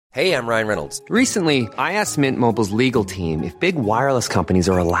Hey, I'm Ryan Reynolds. Recently, I asked Mint Mobile's legal team if big wireless companies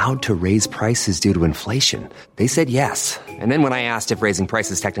are allowed to raise prices due to inflation. They said yes. And then when I asked if raising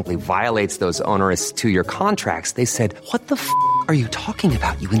prices technically violates those onerous two-year contracts, they said, "What the f*** are you talking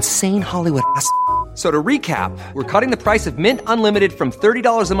about, you insane Hollywood ass?" So to recap, we're cutting the price of Mint Unlimited from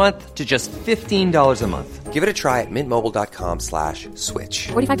 $30 a month to just $15 a month. Give it a try at mintmobile.com/switch.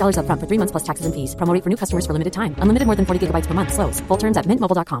 $45 up front for 3 months plus taxes and fees. Promo rate for new customers for limited time. Unlimited more than 40 gigabytes per month. Slows full terms at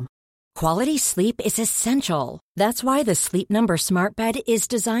mintmobile.com. Quality sleep is essential. That's why the Sleep Number Smart Bed is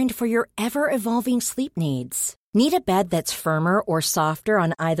designed for your ever-evolving sleep needs. Need a bed that's firmer or softer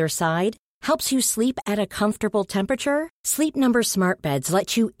on either side? Helps you sleep at a comfortable temperature? Sleep Number Smart Beds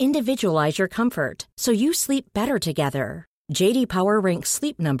let you individualize your comfort, so you sleep better together. J.D. Power ranks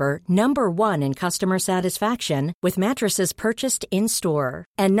Sleep Number number 1 in customer satisfaction with mattresses purchased in-store.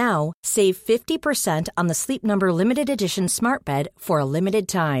 And now, save 50% on the Sleep Number Limited Edition Smart Bed for a limited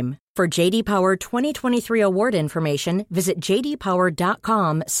time. For J.D. Power 2023 award information, visit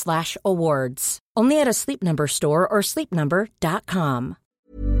jdpower.com/awards. Only at a Sleep Number store or sleepnumber.com.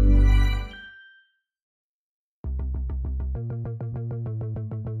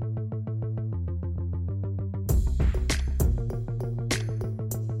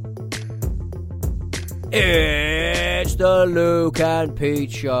 It's the Luke and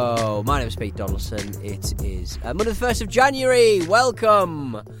Pete Show. My name is Pete Donaldson. It is Monday the 1st of January.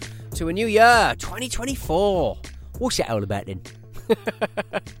 Welcome to a new year, 2024. What's that all about then?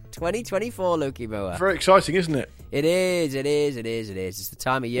 2024, Lukey Moore. Very exciting, isn't it? It is. It's the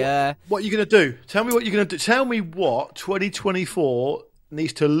time of year. What are you going to do? Tell me what you're going to do. Tell me what 2024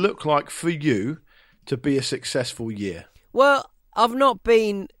 needs to look like for you to be a successful year. Well, I've not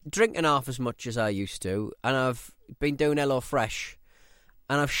been drinking half as much as I used to, and I've been doing HelloFresh,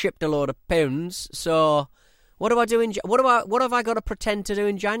 and I've shipped a load of pounds. So, what do I do in? What have I got to pretend to do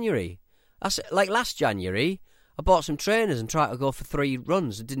in January? Like last January, I bought some trainers and tried to go for 3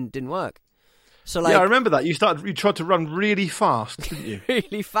 runs. It didn't work. So yeah, I remember that you tried to run really fast, didn't you?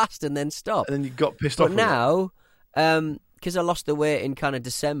 Really fast, and then stopped. And then you got pissed off. But now, because I lost the weight in kind of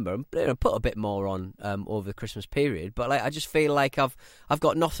December, I put a bit more on over the Christmas period. But I just feel like I've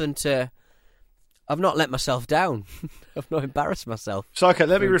got nothing to. I've not let myself down. I've not embarrassed myself. So okay,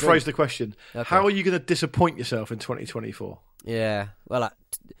 let me rephrase the question. Okay. How are you going to disappoint yourself in 2024? Yeah, well,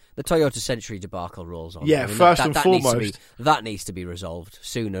 the Toyota Century debacle rolls on. Yeah, first and foremost, that needs to be resolved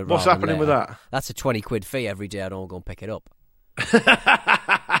sooner. What's happening with that? That's a £20 fee every day. I don't go and pick it up.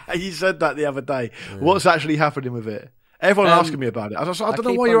 You said that the other day. What's actually happening with it? Everyone's asking me about it. I don't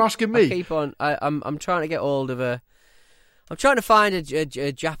know why you're asking me. I'm trying to get hold of I'm trying to find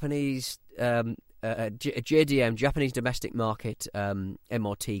a Japanese a JDM, Japanese domestic market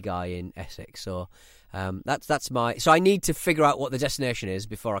MOT guy in Essex. So that's my. So I need to figure out what the destination is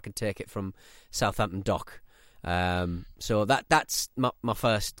before I can take it from Southampton Dock. So that's my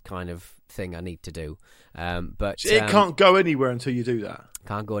first kind of thing I need to do. But so it can't go anywhere until you do that.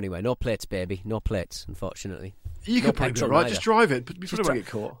 Can't go anywhere. No plates, baby. No plates, unfortunately. You could probably do it, right? Just drive it, but you probably won't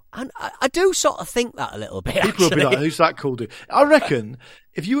get caught. And I do sort of think that a little bit. People will be like, "Who's that cool dude?" I reckon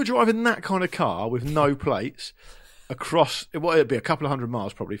if you were driving that kind of car with no plates across, it'd be a couple of 100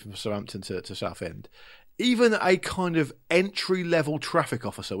 miles probably from Southampton to Southend. Even a kind of entry-level traffic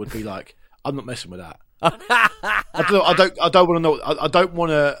officer would be like, "I'm not messing with that." I don't want to know. I don't want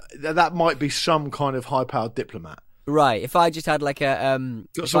to. That might be some kind of high-powered diplomat, right? If I just had like a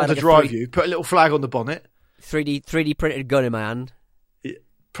got someone to drive you, put a little flag on the bonnet. 3D printed gun in my hand.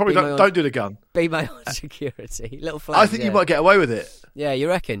 Probably don't do the gun. Be my own security. Little flag. I think you might get away with it. Yeah, you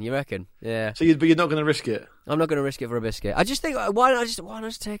reckon? Yeah. So you're not going to risk it. I'm not going to risk it for a biscuit. I just think why not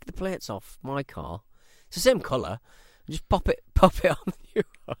just take the plates off my car? It's the same colour. Just pop it on the new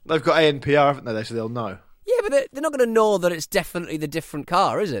one. They've got ANPR, haven't they? So they'll know. Yeah, but they're not going to know that it's definitely the different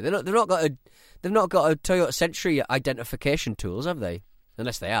car, is it? They've not got a Toyota Century identification tools, have they?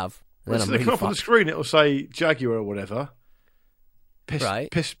 Unless they have. Well, so they come up on the screen, it'll say Jaguar or whatever.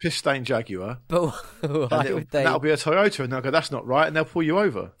 Piss stained Jaguar. But why would they? That'll be a Toyota, and they'll go, "That's not right," and they'll pull you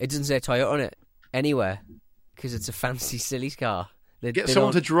over. It doesn't say Toyota on it anywhere because it's a fancy, silly car. Get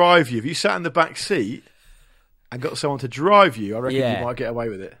someone to drive you. If you sat in the back seat and got someone to drive you, I reckon you might get away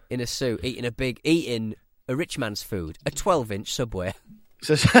with it. In a suit, eating a rich man's food, a 12-inch Subway.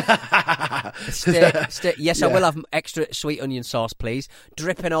 Steak. Yes, I will have extra sweet onion sauce, please.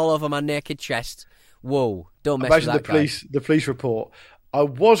 Dripping all over my naked chest. Whoa! Don't mess with that guy. The police report. I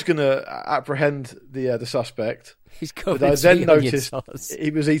was going to apprehend the suspect, He's but covered I in then sweet onion noticed sauce.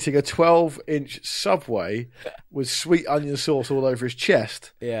 he was eating a 12-inch Subway with sweet onion sauce all over his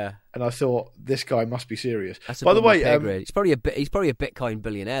chest, Yeah, and I thought this guy must be serious. that's By the above my way, pay grade. He's probably a Bitcoin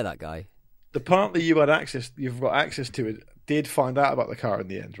billionaire. That guy. the part that you've got access to it, did find out about the car in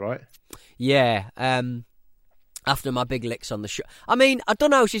the end, right? Yeah. After my big licks on the show, I mean, I don't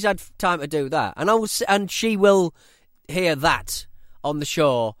know how she's had time to do that, and she will hear that on the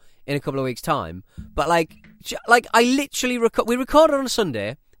show in a couple of weeks' time. But I literally we recorded on a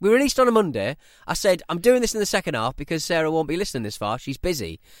Sunday, we released on a Monday. I said I'm doing this in the second half because Sarah won't be listening this far; she's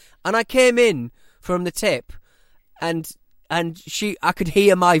busy. And I came in from the tip, and I could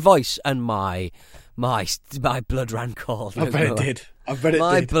hear my voice and my blood ran cold. I bet it did.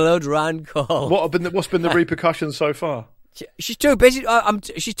 My blood ran cold. What's been the repercussions so far? She's too busy.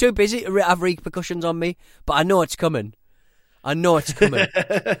 She's too busy to have repercussions on me, but I know it's coming.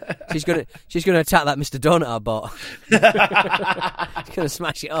 She's gonna attack that Mr. Donut I bought. She's gonna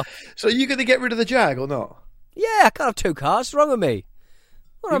smash it up. So are you going to get rid of the Jag or not? Yeah, I can't have two cars. What's wrong with me?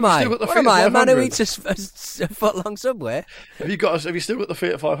 What am I? still got the What am I? A man who 500? eats a foot-long Subway? Have you still got the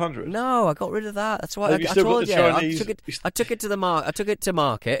Fiat 500? No, I got rid of that. That's why I Have you still got told the you. Chinese- I took it to the I took it to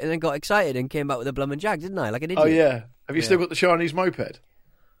market and then got excited and came back with a bloomin' Jag, didn't I? Like an idiot. Oh yeah. Have you still got the Chinese moped?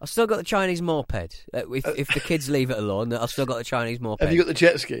 I've still got the Chinese moped. If the kids leave it alone, I've still got the Chinese moped. Have you got the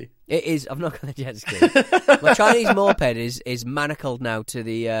jet ski? It is. I've not got the jet ski. My Chinese moped is manacled now to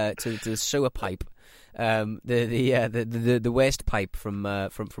the sewer pipe, the waste pipe from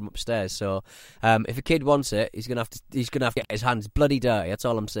upstairs. So if a kid wants it, he's gonna have to get his hands bloody dirty. That's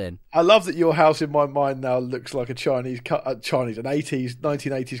all I'm saying. I love that your house in my mind now looks like an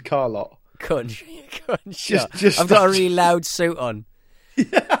 1980s car lot. Just Just I've got a really loud suit on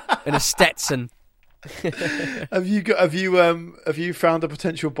and a Stetson. Have you found a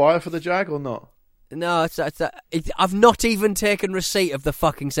potential buyer for the Jag or not? No, I've not even taken receipt of the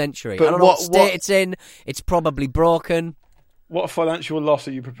fucking Century. But I don't know what state it's in. It's probably broken. What financial loss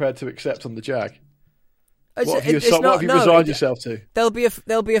are you prepared to accept on the Jag? It's What have you not- resigned yourself to? There'll be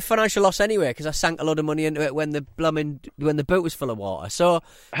a financial loss anyway because I sank a lot of money into it when the boot was full of water. So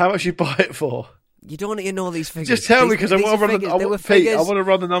How much you buy it for? you don't need to know these figures. Just tell me because I These want to are run. figures. I They were want, Pete, I figures. want to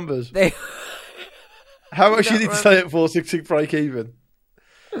run the numbers. They- How much you don't need to run- sell it for to break even?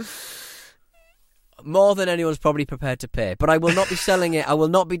 More than anyone's probably prepared to pay. But I will not be selling it. I will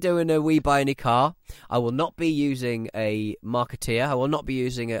not be doing a We Buy Any Car. I will not be using a marketeer. I will not be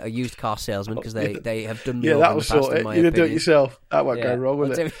using a used car salesman because they have done me Yeah, over that in will the past, sort in it. my You're gonna do it opinion. yourself. That won't Yeah. go wrong,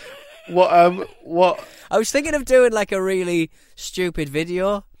 will I'll it? do- What? I was thinking of doing like a really stupid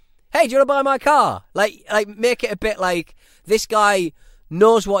video. Hey, do you want to buy my car? Like make it a bit like this guy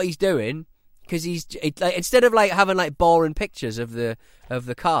knows what he's doing because instead of like having like boring pictures of the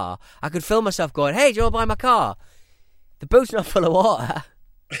car, I could film myself going, "Hey, do you want to buy my car? The boot's not full of water."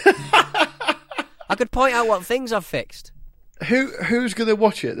 I could point out what things I've fixed. Who's going to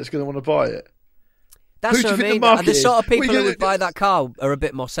watch it? That's going to want to buy it? That's Who do what I you think the mean. market The is? sort of Well, people you who would know- buy that car are a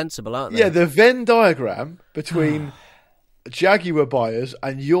bit more sensible, aren't they? Yeah, the Venn diagram between Jaguar buyers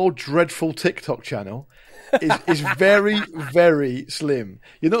and your dreadful TikTok channel is very, very slim.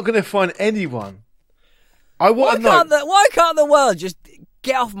 You're not going to find anyone. I want to know. Why can't the world just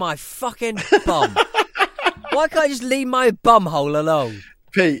get off my fucking bum? Why can't I just leave my bum hole alone?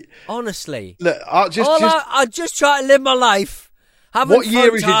 Pete, Honestly. look, I just try to live my life. Having What year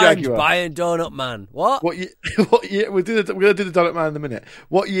fun is your times Jaguar? buying Donut Man. What? what year? We're going to do the Donut Man in a minute.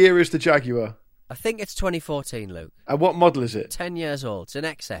 What year is the Jaguar? I think it's 2014, Luke. And what model is it? 10 years old. It's an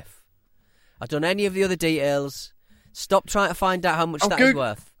XF. I've done any of the other details. Stop trying to find out how much that is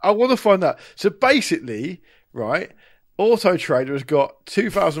worth. I want to find out. So basically, right, Auto Trader has got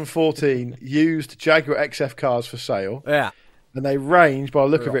 2014 used Jaguar XF cars for sale, Yeah. and they range, by the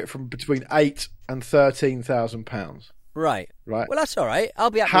look of it, from between £8,000 and £13,000. Right. Right. Well, that's all right.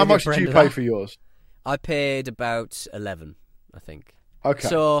 I'll be happy How with the much upper did you end of pay that. for yours? I paid about 11, I think. Okay,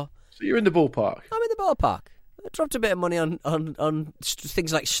 So so you're in the ballpark. I'm in the ballpark. I dropped a bit of money on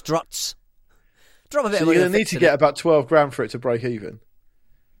things like struts. Drop a bit So of money you're on going to need to fixing get it. about 12 grand for it to break even.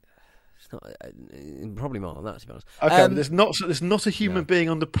 It's not, probably more than that, to be honest. Okay, but there's not a human being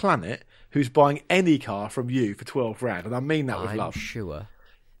on the planet who's buying any car from you for 12 grand, and I mean that with I'm love. sure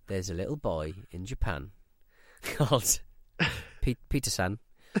there's a little boy in Japan called Peter-san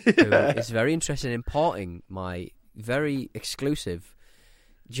who is very interested in importing my very exclusive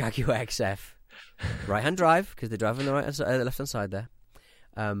Jaguar XF right-hand drive, because they drive on the left-hand side there.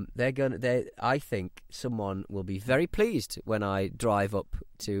 I think someone will be very pleased when I drive up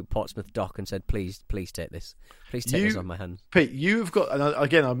to Portsmouth Dock and said, please take this. Please take this on my hands. Pete, you have got, and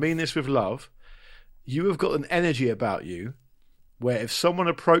again, I mean this with love, you have got an energy about you where if someone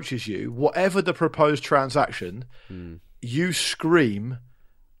approaches you, whatever the proposed transaction, you scream,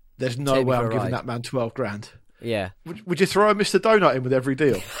 there's no Take me way for I'm a giving ride. that man 12 grand. Yeah. Would you throw a Mr. Donut in with every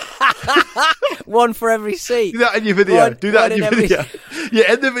deal? One for every seat. Do that in your video. One in every- video.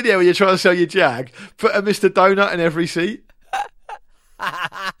 Yeah, in the video when you're trying to sell your Jag, put a Mr. Donut in every seat.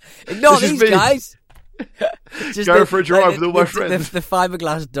 Not This is these me. guys. Just Go for a drive with all my the, friends. The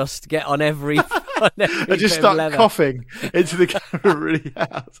fiberglass dust get on every. On every I just bit of start leather. coughing into the camera really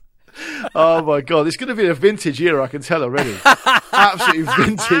hard. Oh my God, it's going to be a vintage year, I can tell already. Absolutely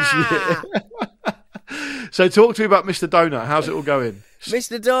vintage year. So talk to me about Mr. Donut. How's it all going?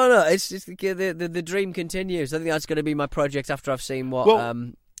 Mr. Donut, it's just the dream continues. I think that's going to be my project after I've seen what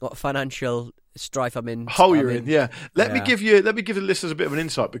financial strife I'm in. Hole you're in, yeah. Let me give the listeners a bit of an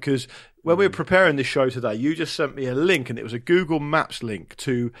insight, because when we were preparing this show today, you just sent me a link, and it was a Google Maps link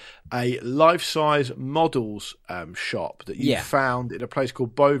to a life-size models shop that you found in a place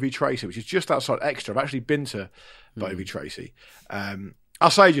called Bovey Tracy, which is just outside Exeter. I've actually been to Bovey Tracy. I'll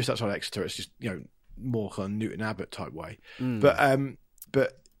say just outside Exeter. It's just more kind of Newton Abbot type way,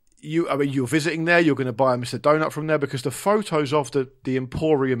 but. You're visiting there. You're going to buy a Mr. Donut from there, because the photos of the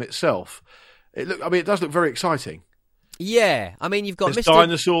Emporium itself, it does look very exciting. Yeah, I mean, you've got There's Mr.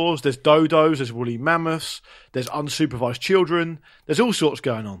 dinosaurs, there's dodos, there's woolly mammoths, there's unsupervised children. There's all sorts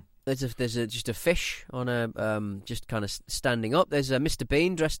going on. There's just a fish on a just kind of standing up. There's a Mr.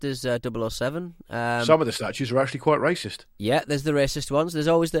 Bean dressed as 007. Some of the statues are actually quite racist. Yeah, there's the racist ones. There's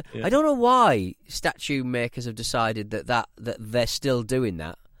always the. Yeah. I don't know why statue makers have decided that they're still doing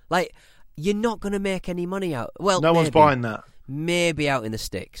that. Like, you're not going to make any money out. Well, No one's buying that. Maybe out in the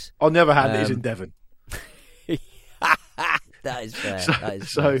sticks. On the other hand, it is in Devon. That is fair. So, that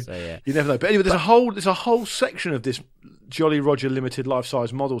is so fair. So, yeah. you never know. But anyway, there's a whole section of this Jolly Roger Limited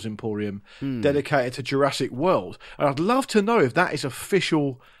life-size models emporium dedicated to Jurassic World, and I'd love to know if that is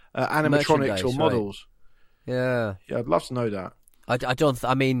official animatronics Merchandise, or models. Right. Yeah. Yeah, I'd love to know that. I don't.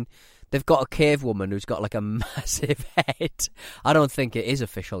 I mean, they've got a cave woman who's got like a massive head. I don't think it is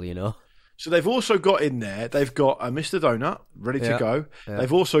official, So they've also got in there, they've got a Mr. Donut ready to go. Yeah.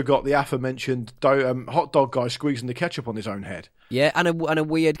 They've also got the aforementioned hot dog guy squeezing the ketchup on his own head. Yeah, and a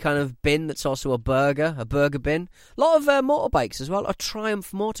weird kind of bin that's also a burger bin. A lot of motorbikes as well, or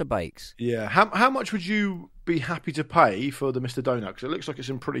Triumph motorbikes. Yeah. How much would you be happy to pay for the Mr. Donut? Because it looks like it's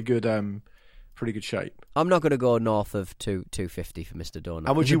in pretty good shape. I'm not going to go north of $250 for Mr. Donut.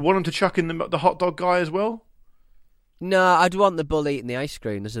 And would you want him to chuck in the hot dog guy as well? No, I'd want the bull eating the ice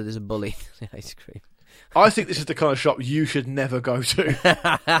cream. There's a bull eating the ice cream. I think this is the kind of shop you should never go to.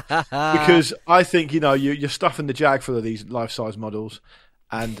 Because I think, you're stuffing the Jag full of these life-size models,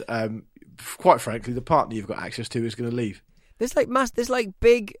 and quite frankly, the partner you've got access to is going to leave. There's like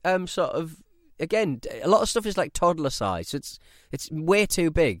big sort of, again, a lot of stuff is like toddler size. So it's way too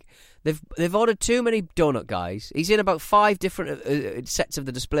big. They've ordered too many donut guys. He's in about 5 different sets of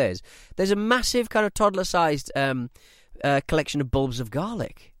the displays. There's a massive kind of toddler-sized collection of bulbs of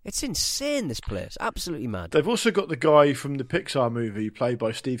garlic. It's insane, this place. Absolutely mad. They've also got the guy from the Pixar movie played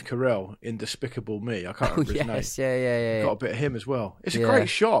by Steve Carell in Despicable Me. I can't remember his name. Yeah. Got a bit of him as well. It's a great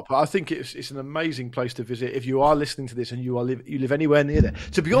shop. I think it's an amazing place to visit if you are listening to this and you live anywhere near there.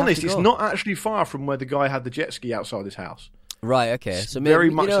 To be honest, it's not actually far from where the guy had the jet ski outside his house. Right, okay. It's So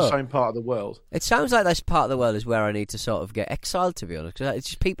very maybe, much the same part of the world. It sounds like this part of the world is where I need to sort of get exiled, to be honest. 'Cause it's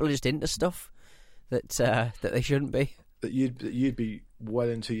just people are just into stuff that they shouldn't be. That you'd be well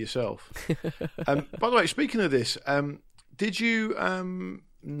into yourself. By the way, speaking of this, did you know?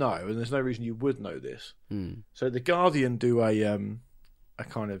 And there's no reason you would know this. So the Guardian do a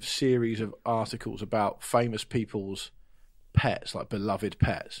kind of series of articles about famous people's pets, like beloved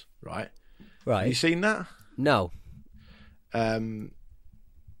pets, right? Right. Have you seen that? No.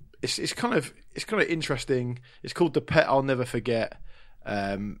 It's kind of interesting. It's called The Pet I'll Never Forget.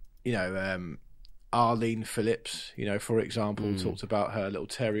 Arlene Phillips, for example, talked about her little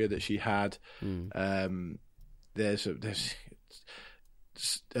terrier that she had. There's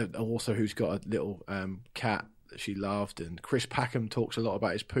an author who's got a little cat that she loved, and Chris Packham talks a lot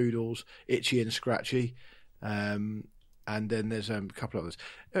about his poodles, Itchy and Scratchy. And then there's a couple others.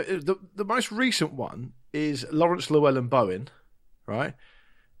 The most recent one is Lawrence Llewellyn-Bowen, right?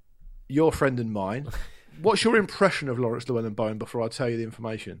 Your friend and mine. What's your impression of Lawrence Llewellyn-Bowen before I tell you the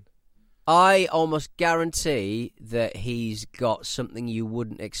information? I almost guarantee that he's got something you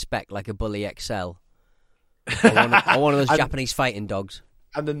wouldn't expect, like a Bully XL. Or one of those Japanese fighting dogs.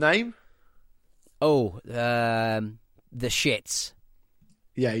 And the name? Oh, the Shits.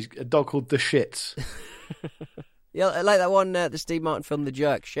 Yeah, he's a dog called the Shits. Yeah, I like that one, the Steve Martin film, The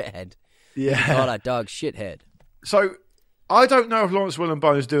Jerk, Shithead. Yeah. Oh, that dog, Shithead. So, I don't know if Lawrence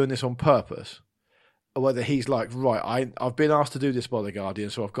Willenbone is doing this on purpose, or whether he's like, right, I've been asked to do this by The Guardian,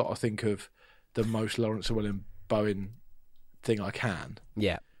 so I've got to think of the most Lawrence Willenbone thing I can.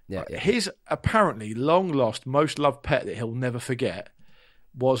 Yeah. His apparently long-lost, most loved pet that he'll never forget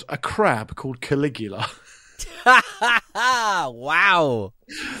was a crab called Caligula. Wow.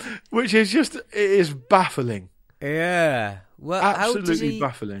 Which is it is baffling. Yeah. Well, absolutely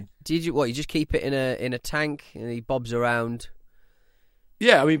baffling. Did you just keep it in a tank and he bobs around?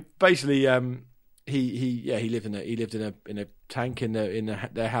 Yeah, I mean, basically, he lived in a tank in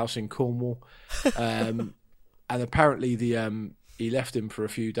their house in Cornwall, and apparently he left him for a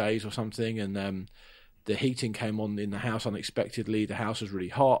few days or something, and the heating came on in the house unexpectedly. The house was really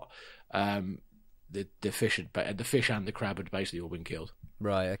hot. The fish and the crab had basically all been killed.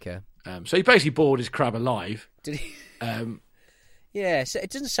 Right. Okay. So he basically boiled his crab alive. Did he? Yeah. So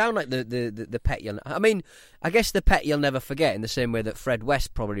it doesn't sound like the pet you'll. I mean, I guess the pet you'll never forget in the same way that Fred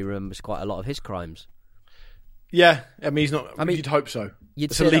West probably remembers quite a lot of his crimes. Yeah. I mean, he's not. I mean, you'd hope so.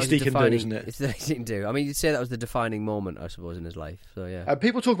 It's the least he can do, isn't it? It's the least he can do. I mean, you'd say that was the defining moment, I suppose, in his life. So yeah.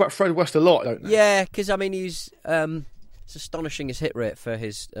 People talk about Fred West a lot, don't they? Yeah, because I mean, he's. It's astonishing his hit rate for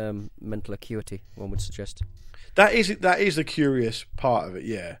his mental acuity, one would suggest. That is the curious part of it,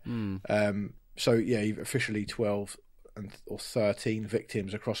 yeah. So yeah, officially 12 or 13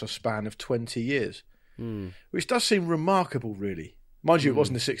 victims across a span of 20 years, which does seem remarkable, really. Mind you, it was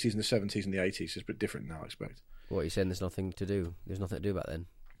in the 60s and the 70s and the 80s. It's a bit different now, I expect. What, are you saying there's nothing to do? There's nothing to do back then?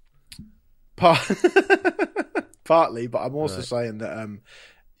 Partly, but I'm also saying that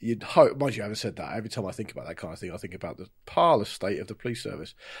you'd hope, mind you, I haven't said that. Every time I think about that kind of thing, I think about the parlous state of the police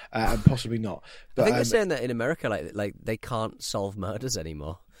service, and possibly not. But, I think they're saying that in America, like they can't solve murders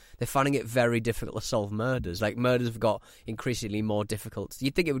anymore. They're finding it very difficult to solve murders. Like, murders have got increasingly more difficult.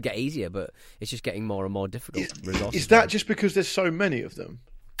 You'd think it would get easier, but it's just getting more and more difficult. Is that just because there's so many of them?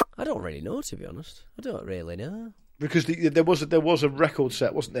 I don't really know, to be honest. I don't really know. Because there was a record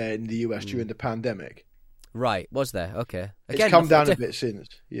set, wasn't there, in the US during the pandemic? Right, was there? Okay. Again, it's come down a bit since,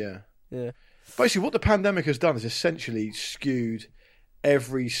 yeah. Yeah. Basically, what the pandemic has done is essentially skewed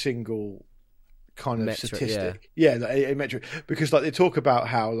every single kind of metric, statistic. Yeah, a metric. Because like they talk about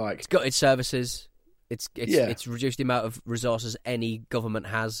how like it's got its services. It's reduced the amount of resources any government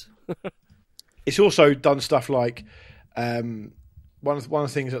has. It's also done stuff like one of the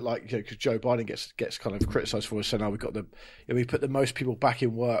things that, like, because Joe Biden gets kind of criticised for, is saying, "Oh, we put the most people back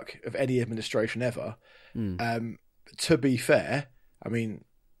in work of any administration ever." To be fair, I mean,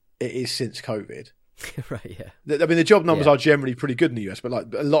 it is since COVID. Right, yeah. I mean, the job numbers are generally pretty good in the US, but like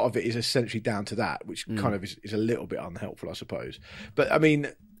a lot of it is essentially down to that, which kind of is a little bit unhelpful, I suppose. But I mean,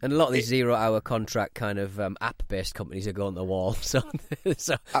 and a lot of these 0-hour contract kind of app-based companies are going to the wall, so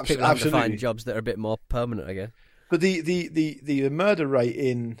people have to find jobs that are a bit more permanent, I guess. But the murder rate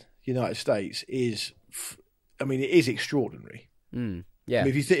in the United States is, I mean, it is extraordinary. Yeah. I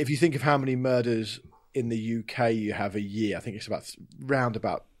mean, if you think of how many murders in the UK you have a year, I think it's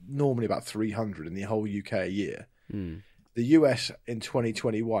normally about 300 in the whole UK a year. The US in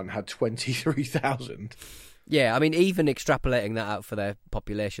 2021 had 23,000. Yeah, I mean, even extrapolating that out for their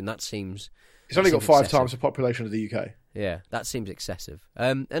population, that seems... It's only got 5 times the population of the UK. Yeah, that seems excessive.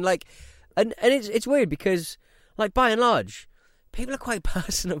 And it's weird because, like, by and large, people are quite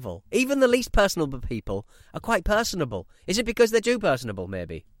personable. Even the least personable people are quite personable. Is it because they're too personable,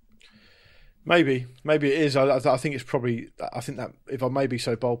 maybe? Maybe it is. I think it's probably. I think that if I may be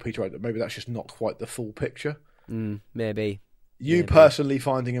so bold, Peter, maybe that's just not quite the full picture. Maybe. You personally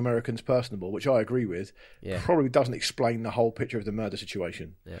finding Americans personable, which I agree with, probably doesn't explain the whole picture of the murder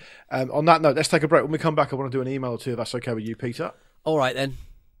situation. Yeah. On that note, let's take a break. When we come back, I want to do an email or two, if that's okay with you, Peter. All right, then.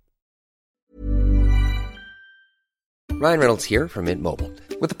 Ryan Reynolds here from Mint Mobile.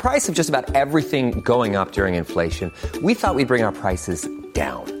 With the price of just about everything going up during inflation, we thought we'd bring our prices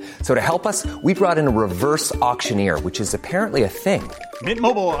down. So to help us, we brought in a reverse auctioneer, which is apparently a thing. Mint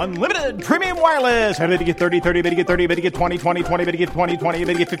Mobile Unlimited Premium Wireless. How to get 30, 30, bit to get 30, bit to get 20, 20, 20, bit to get 20, 20,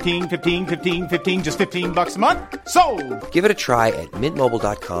 bit to get 15, 15, 15, 15, just $15 a month? Sold! Give it a try at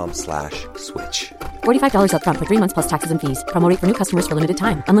mintmobile.com/switch. $45 up front for 3 months plus taxes and fees. Promo rate for new customers for limited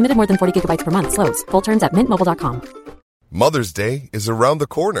time. Unlimited more than 40 gigabytes per month. Slows full terms at mintmobile.com. Mother's Day is around the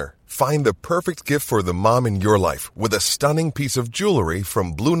corner. Find the perfect gift for the mom in your life with a stunning piece of jewelry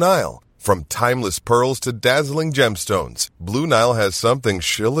from Blue Nile. From timeless pearls to dazzling gemstones, Blue Nile has something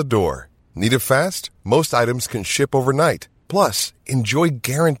she'll adore. Need it fast? Most items can ship overnight. Plus, enjoy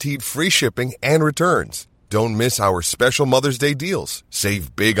guaranteed free shipping and returns. Don't miss our special Mother's Day deals.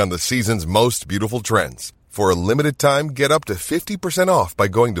 Save big on the season's most beautiful trends. For a limited time, get up to 50% off by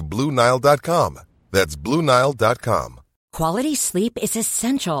going to BlueNile.com. That's BlueNile.com. Quality sleep is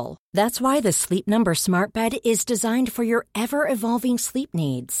essential. That's why the Sleep Number Smart Bed is designed for your ever-evolving sleep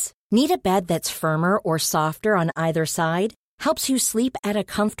needs. Need a bed that's firmer or softer on either side? Helps you sleep at a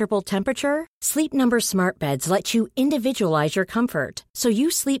comfortable temperature? Sleep Number Smart Beds let you individualize your comfort, so you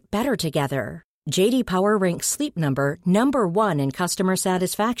sleep better together. J.D. Power ranks Sleep Number number 1 in customer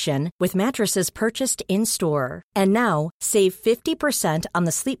satisfaction with mattresses purchased in-store. And now, save 50% on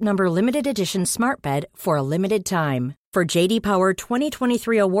the Sleep Number Limited Edition Smart Bed for a limited time. For J.D. Power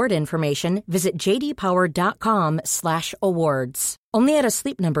 2023 award information, visit jdpower.com/awards. Only at a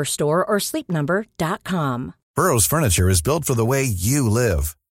Sleep Number store or sleepnumber.com. Burrow's furniture is built for the way you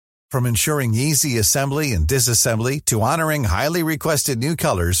live. From ensuring easy assembly and disassembly to honoring highly requested new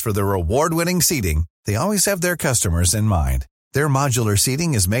colors for their award-winning seating, they always have their customers in mind. Their modular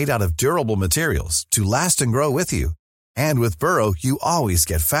seating is made out of durable materials to last and grow with you. And with Burrow, you always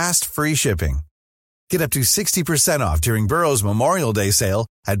get fast, free shipping. Get up to 60% off during Burrow's Memorial Day sale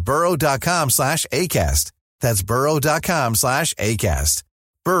at burrow.com/ACAST. That's burrow.com/ACAST.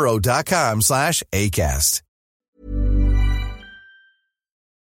 burrow.com/ACAST.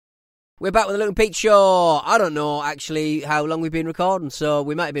 We're back with the Luke and Pete Show. I don't know, actually, how long we've been recording. So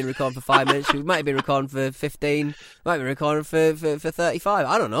we might have been recording for 5 minutes. We might have been recording for 15. We might have been recording for 35.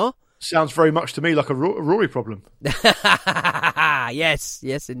 I don't know. Sounds very much to me like a Rory problem. Yes,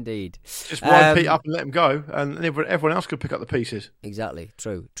 indeed. Just wind Pete up and let him go, and everyone else could pick up the pieces. Exactly.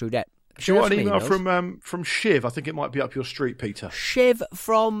 True that. Do you want an email from Shiv? I think it might be up your street, Peter. Shiv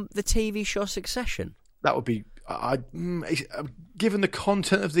from the TV show Succession. That would be... given the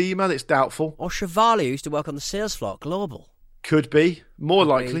content of the email, it's doubtful. Or Chevalier used to work on the sales floor at Global. Could be. More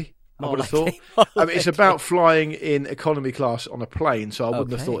likely, I would have thought. I mean, it's about flying in economy class on a plane, so I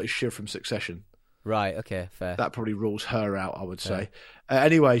wouldn't have thought it's Shiv from Succession. Right, okay, fair. That probably rules her out, I would say.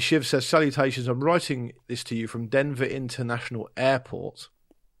 Anyway, Shiv says, salutations, I'm writing this to you from Denver International Airport.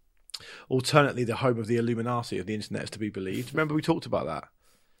 Alternately, the home of the Illuminati of the internet is to be believed. Remember we talked about that?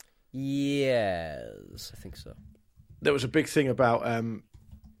 Yes, I think so. There was a big thing about... as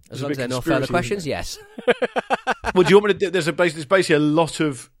long as there are no further questions, yes. Well, do you want me to do... There's basically a lot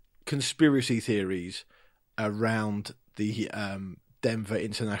of conspiracy theories around the Denver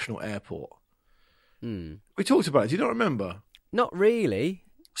International Airport. We talked about it. Do you not remember? Not really.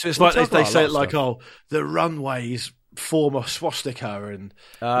 So it's like they say it like, the runways form a swastika, and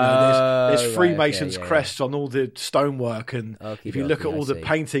there's Freemasons' crests on all the stonework, and if you look at all the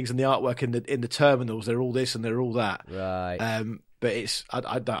paintings and the artwork in the terminals, they're all this and they're all that. Right. But it's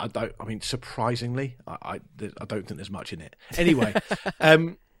I don't. I mean, surprisingly, I don't think there's much in it. Anyway,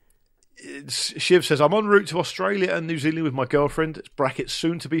 Shiv says, I'm en route to Australia and New Zealand with my girlfriend, brackets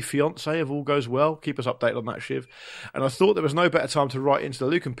soon to be fiance, if all goes well. Keep us updated on that, Shiv. And I thought there was no better time to write into the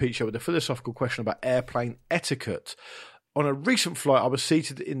Luke and Pete Show with a philosophical question about airplane etiquette. On a recent flight, I was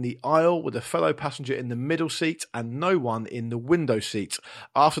seated in the aisle with a fellow passenger in the middle seat and no one in the window seat.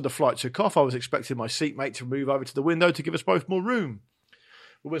 After the flight took off, I was expecting my seatmate to move over to the window to give us both more room.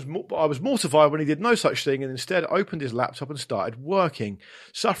 I was mortified when he did no such thing and instead opened his laptop and started working.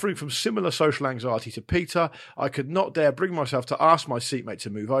 Suffering from similar social anxiety to Peter, I could not dare bring myself to ask my seatmate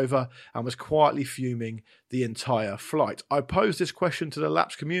to move over and was quietly fuming the entire flight. I posed this question to the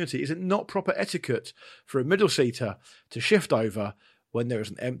Laps community. Is it not proper etiquette for a middle seater to shift over when there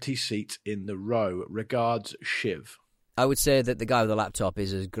is an empty seat in the row? Regards, Shiv. I would say that the guy with the laptop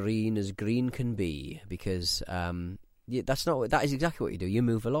is as green can be, because... that is exactly what you do. You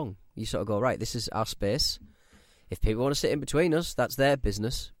move along. You sort of go, right, this is our space. If people want to sit in between us, that's their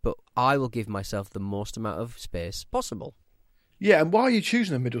business. But I will give myself the most amount of space possible. Yeah, and why are you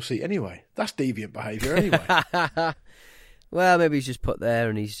choosing a middle seat anyway? That's deviant behaviour anyway. Well, maybe he's just put there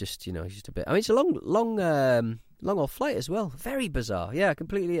and he's just, he's just a bit... I mean, it's a long haul flight as well. Very bizarre. Yeah, I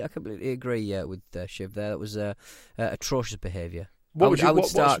completely agree with Shiv there. That was atrocious behaviour. What's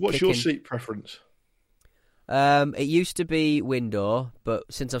your seat preference? It used to be window, but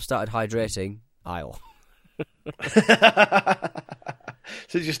since I've started hydrating, aisle.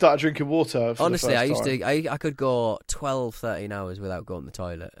 Since you started drinking water? Honestly, I could go 12, 13 hours without going to the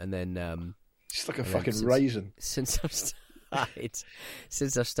toilet, and then... just like a fucking raisin. Since I've started...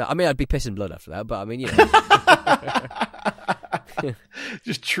 I mean, I'd be pissing blood after that, but I mean,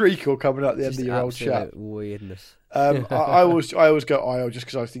 just treacle coming out the end of your old chap. Weirdness. I always go aisle just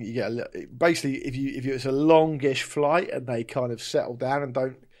because I think you get a little... Basically, if it's a longish flight and they kind of settle down and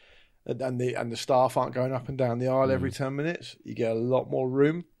don't and the staff aren't going up and down the aisle every 10 minutes. You get a lot more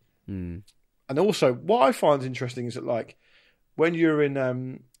room. And also, what I find interesting is that, like, when you're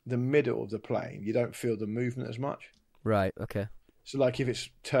in the middle of the plane, you don't feel the movement as much. Right. Okay. So, like, if it's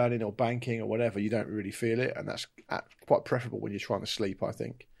turning or banking or whatever, you don't really feel it, and that's quite preferable when you're trying to sleep, I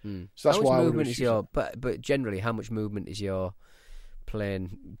think. So that's why movement is your. But generally, how much movement is your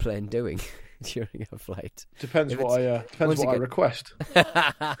plane doing during a flight? Depends what I request.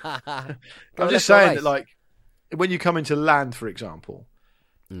 I'm Go just saying that, like, when you come into land, for example,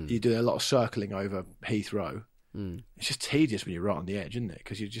 you do a lot of circling over Heathrow. It's just tedious when you're right on the edge, isn't it?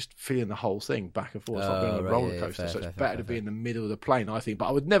 Because you're just feeling the whole thing back and forth. It's like being on a roller coaster. So it's better to be in the middle of the plane, I think. But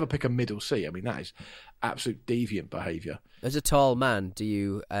I would never pick a middle seat. I mean, that is absolute deviant behaviour. As a tall man, are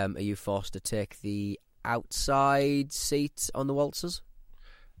you forced to take the outside seat on the waltzers?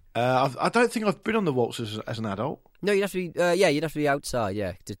 I don't think I've been on the waltzers as an adult. No, you'd have to be. You'd have to be outside.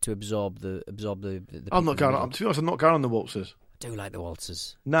 Yeah, to absorb the. I'm not going. To be honest, I'm not going on the waltzers. I do like the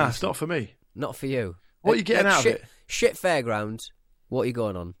waltzers. Nah, it's not for me. Not for you. What are you getting out of it? Shit fairground. What are you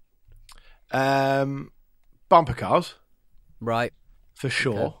going on? Bumper cars. Right. For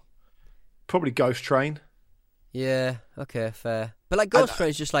sure. Okay. Probably Ghost Train. Yeah, okay, fair. But like Ghost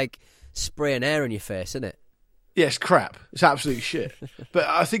Train's just like spraying air in your face, isn't it? Yeah, it's crap. It's absolute shit. But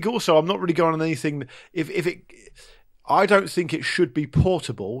I think also I'm not really going on anything. I don't think it should be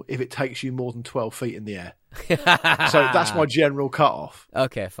portable if it takes you more than 12 feet in the air. So that's my general cut-off.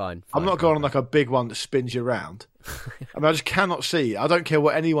 Okay, fine. I'm not going on like a big one that spins you around. I mean, I just cannot see. I don't care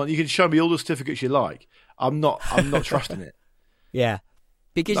what anyone. You can show me all the certificates you like. I'm not trusting it. Yeah,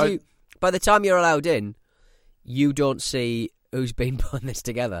 because by the time you're allowed in, you don't see who's been putting this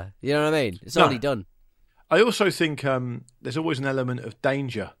together. You know what I mean? It's already done. I also think there's always an element of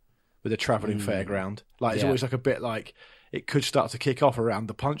danger with a travelling fairground. Like, it's always like a bit like it could start to kick off around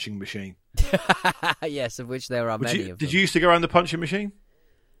the punching machine. Yes, of which there are many of them. Did you used to go around the punching machine?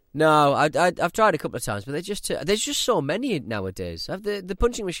 No, I've tried a couple of times, but there's just so many nowadays. The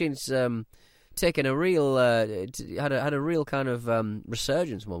punching machine's taken a real had a real kind of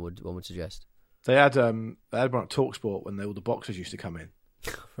resurgence. One would suggest. They had one at TalkSport when all the boxers used to come in.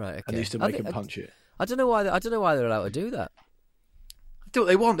 Right, okay. And they used to make them punch it. I don't know why they're allowed to do that. Do what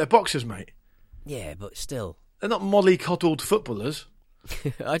they want. They're boxers, mate. Yeah, but still, they're not mollycoddled footballers.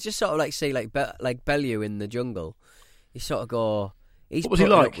 I just sort of like see like Bellew in the jungle. You sort of go. What was he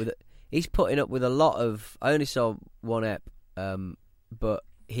like? He's putting up with a lot of. I only saw one ep, but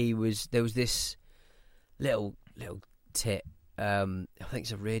there was this little tit. I think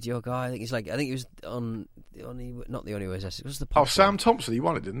it's a radio guy. I think he was on not the only way. It was the. Oh, Sam Thompson. He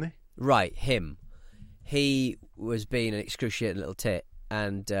won it, didn't he? Right, him. He was being an excruciating little tit,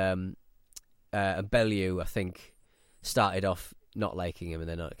 and Bellew, I think, started off not liking him, and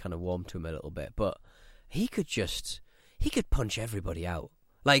then kind of warmed to him a little bit. But he could punch everybody out.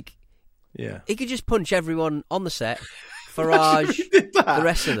 Like, yeah, he could just punch everyone on the set. Farage, the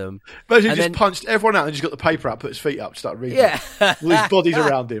rest of them. But he just punched everyone out and just got the paper out, put his feet up, started reading. Yeah, with his bodies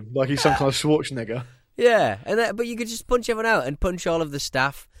around him like he's some kind of Schwarzenegger. Yeah, but you could just punch everyone out and punch all of the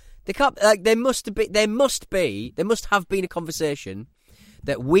staff. They can't. Like, there must have been a conversation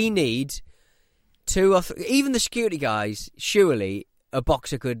that we need 2 or 3, even the security guys. Surely a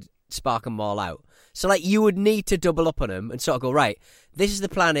boxer could spark them all out. So, like, you would need to double up on them and sort of go, right, this is the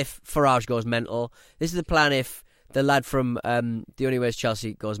plan if Farage goes mental. This is the plan if the lad from The Only Way is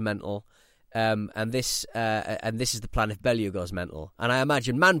Chelsea goes mental. And this is the plan if Bellew goes mental. And I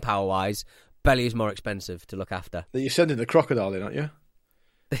imagine manpower-wise, Bellew's more expensive to look after. You're sending the crocodile in, aren't you?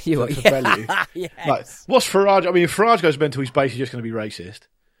 For Bellew. Yes. Like, what's Farage? I mean, if Farage goes mental, he's basically just going to be racist.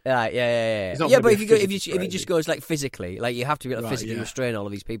 Yeah. But if you just goes like physically, like you have to be able to physically restrain all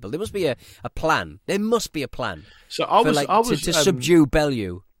of these people. There must be a plan. There must be a plan. So I was to subdue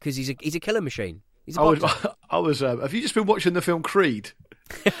Bellew because he's a killer machine. He's a boxer. Have you just been watching the film Creed?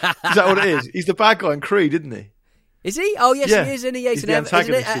 Is that what it is? He's the bad guy in Creed, isn't he? Is he? Oh yes, he is. Isn't he? He's the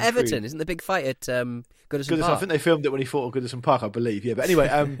antagonist at Everton. Isn't the big fight at Goodison Park? I think they filmed it when he fought at Goodison Park, I believe. Yeah, but anyway,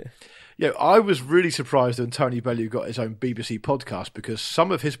 I was really surprised when Tony Bellew got his own BBC podcast because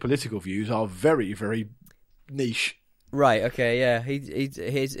some of his political views are very, very niche. Right. Okay. Yeah.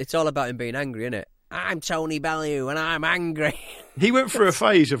 It's all about him being angry, isn't it? I'm Tony Bellew and I'm angry. He went through a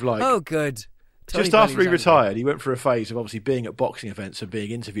phase of like. Oh, good. Just after he retired, he went through a phase of obviously being at boxing events and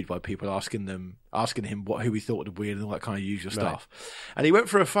being interviewed by people asking him who he thought was weird and all that kind of usual stuff. And he went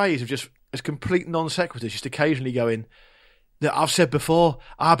through a phase of just as complete non sequiturs, just occasionally going, that I've said before,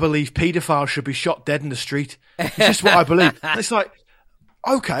 I believe paedophiles should be shot dead in the street. It's just what I believe. And it's like,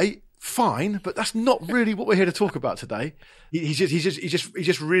 okay, fine, but that's not really what we're here to talk about today. He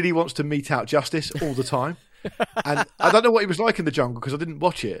just really wants to mete out justice all the time. And I don't know what he was like in the jungle because I didn't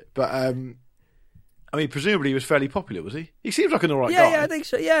watch it, but I mean, presumably he was fairly popular, was he? He seems like an all right guy. Yeah, I think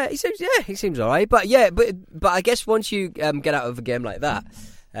so. Yeah, he seems all right. But I guess once you get out of a game like that,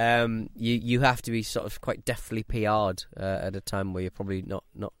 you have to be sort of quite deftly PR'd at a time where you're probably not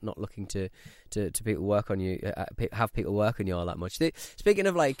looking to people work on you, have people work on you all that much. Speaking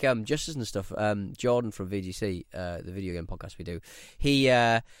of like justice and stuff, Jordan from VGC, the video game podcast we do, he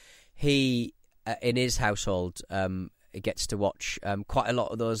in his household gets to watch quite a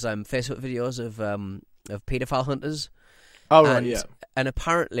lot of those Facebook videos of paedophile hunters. Oh right, yeah. And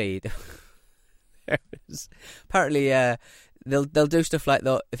apparently, they'll do stuff like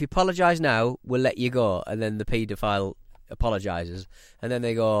that. If you apologise now, we'll let you go. And then the paedophile apologises, and then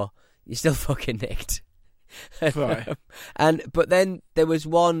they go, "You're still fucking nicked." Right. But then there was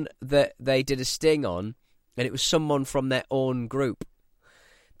one that they did a sting on, and it was someone from their own group,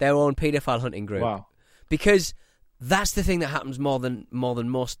 their own paedophile hunting group. Wow. Because that's the thing that happens more than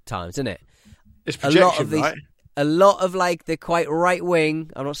most times, isn't it? It's projection, right? A lot of like the quite right wing.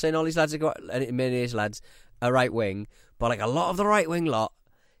 I'm not saying all these lads are many of these lads are right wing, but like a lot of the right wing lot,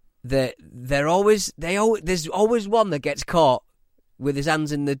 there's always one that gets caught with his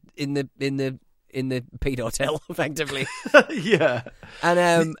hands in the pedo till, effectively. Yeah.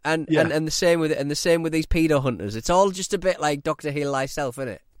 And the same with these pedo hunters. It's all just a bit like Dr. Heal Thyself,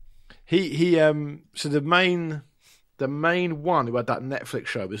 isn't it? So the main one who had that Netflix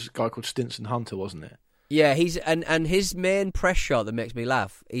show was a guy called Stinson Hunter, wasn't it? Yeah, he's and his main press shot that makes me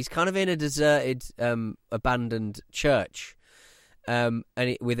laugh. He's kind of in a deserted, abandoned church, and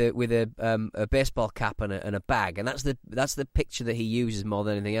with a baseball cap and a bag, and that's the picture that he uses more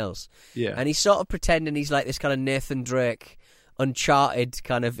than anything else. Yeah, and he's sort of pretending he's like this kind of Nathan Drake, Uncharted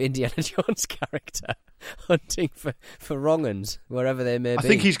kind of Indiana Jones character, hunting for wrong-uns wherever they may be. I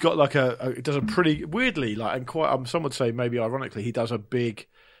think he's got like does a pretty weirdly like, and quite some would say maybe ironically, he does a big.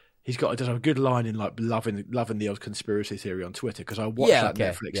 Does a good line in like loving the old conspiracy theory on Twitter, because I watched that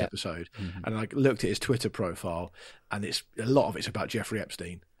Netflix episode and I looked at his Twitter profile, and a lot of it's about Jeffrey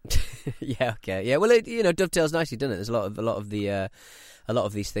Epstein. Yeah, okay, yeah. Well, it dovetails nicely, doesn't it? There's a lot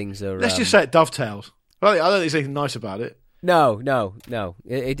of these things are. Let's just say it dovetails. I don't think there's anything nice about it. No.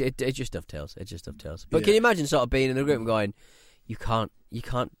 It just dovetails. It just dovetails. But can you imagine sort of being in a group and going, you can't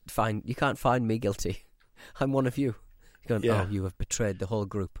find me guilty. I'm one of you. You're going, oh, you have betrayed the whole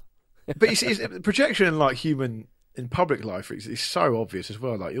group. But you see, projection in like human in public life is so obvious as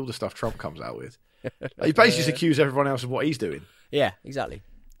well. Like all the stuff Trump comes out with, he basically just accuses everyone else of what he's doing. Yeah, exactly.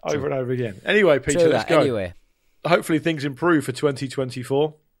 Over and over again. Anyway, Peter, let's go. Anyway, hopefully things improve for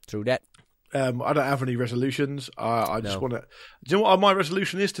 2024. True that. I don't have any resolutions. I just want to. Do you know what my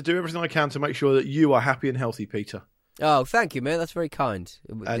resolution is? To do everything I can to make sure that you are happy and healthy, Peter. Oh, thank you, man. That's very kind.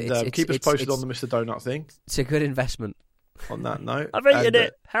 And keep us posted on the Mr. Donut thing. It's a good investment. On that note, I've eaten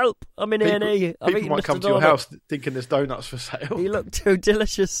it. Help! I'm in A&E. People might come to your house thinking there's donuts for sale. You look too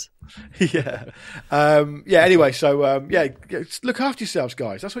delicious. Yeah. Anyway, so look after yourselves,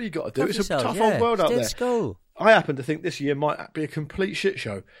 guys. That's what you got to do. It's a tough old world out there. School. I happen to think this year might be a complete shit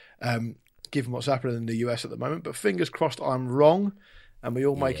show, given what's happening in the US at the moment. But fingers crossed, I'm wrong, and we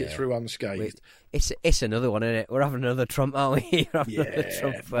all make it through unscathed. It's another one, isn't it? We're having another Trump, aren't we? Another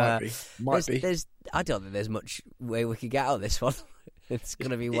Trump. Might be. I don't think there's much way we could get out of this one. It's going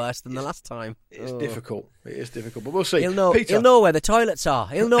to be worse than the last time. It's difficult. It is difficult, but we'll see. He'll know where the toilets are.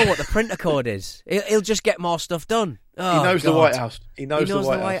 He'll know what the printer code is. He'll just get more stuff done. Oh, he knows the White House. He knows the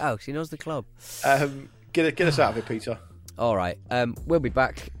White House. He knows the club. Get us out of it, Peter. All right. We'll be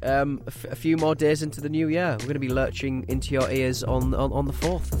back a few more days into the new year. We're going to be lurching into your ears on the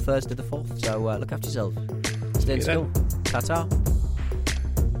 4th, Thursday the 4th. So look after yourself. Stay in school. Ta-ta.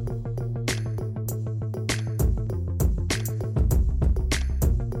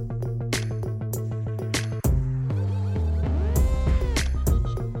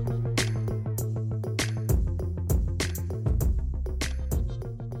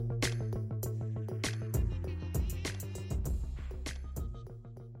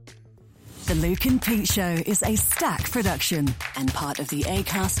 The Luke and Pete Show is a Stack production and part of the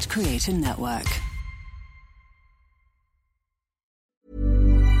Acast Creator Network.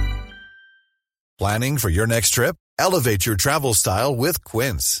 Planning for your next trip? Elevate your travel style with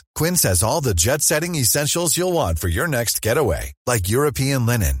Quince. Quince has all the jet-setting essentials you'll want for your next getaway, like European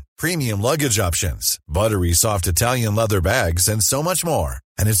linen, premium luggage options, buttery soft Italian leather bags, and so much more.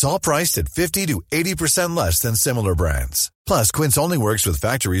 And it's all priced at 50 to 80% less than similar brands. Plus, Quince only works with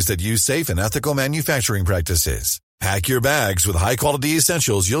factories that use safe and ethical manufacturing practices. Pack your bags with high-quality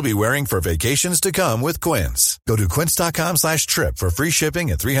essentials you'll be wearing for vacations to come with Quince. Go to quince.com/trip for free shipping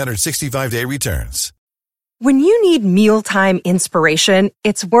and 365-day returns. When you need mealtime inspiration,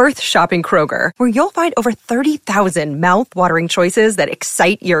 it's worth shopping Kroger, where you'll find over 30,000 mouth-watering choices that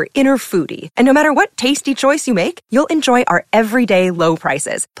excite your inner foodie. And no matter what tasty choice you make, you'll enjoy our everyday low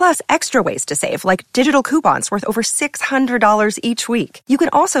prices, plus extra ways to save, like digital coupons worth over $600 each week. You can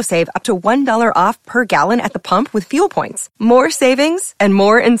also save up to $1 off per gallon at the pump with fuel points. More savings and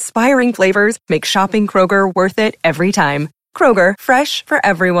more inspiring flavors make shopping Kroger worth it every time. Kroger, fresh for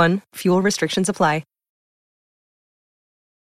everyone. Fuel restrictions apply.